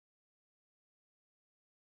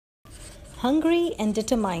Hungry and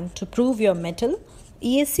determined to prove your mettle,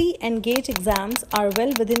 ESE and GATE exams are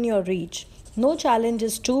well within your reach. No challenge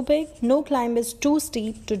is too big, no climb is too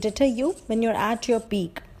steep to deter you when you're at your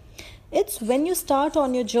peak. It's when you start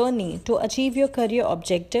on your journey to achieve your career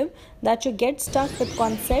objective that you get stuck with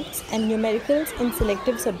concepts and numericals in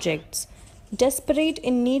selective subjects. Desperate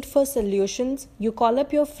in need for solutions, you call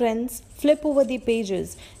up your friends, flip over the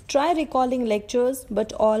pages, try recalling lectures,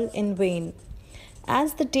 but all in vain.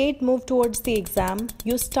 As the date moves towards the exam,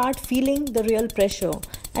 you start feeling the real pressure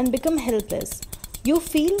and become helpless. You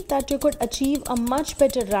feel that you could achieve a much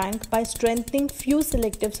better rank by strengthening few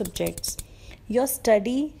selective subjects. Your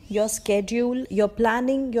study, your schedule, your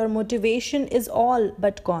planning, your motivation is all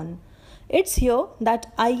but gone. It's here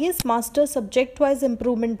that IES Master Subject-Wise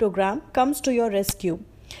Improvement Program comes to your rescue.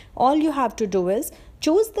 All you have to do is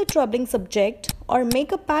choose the troubling subject or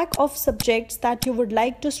make a pack of subjects that you would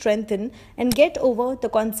like to strengthen and get over the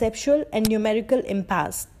conceptual and numerical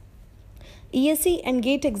impasse. ESE and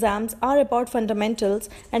GATE exams are about fundamentals,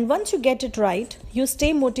 and once you get it right, you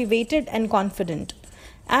stay motivated and confident.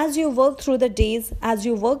 As you work through the days, as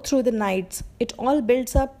you work through the nights, it all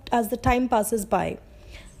builds up as the time passes by.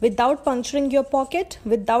 Without puncturing your pocket,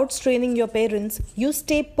 without straining your parents, you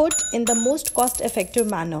stay put in the most cost-effective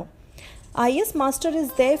manner. IES Master is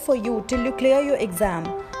there for you till you clear your exam.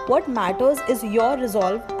 What matters is your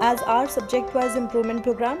resolve, as our subject-wise improvement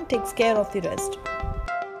program takes care of the rest.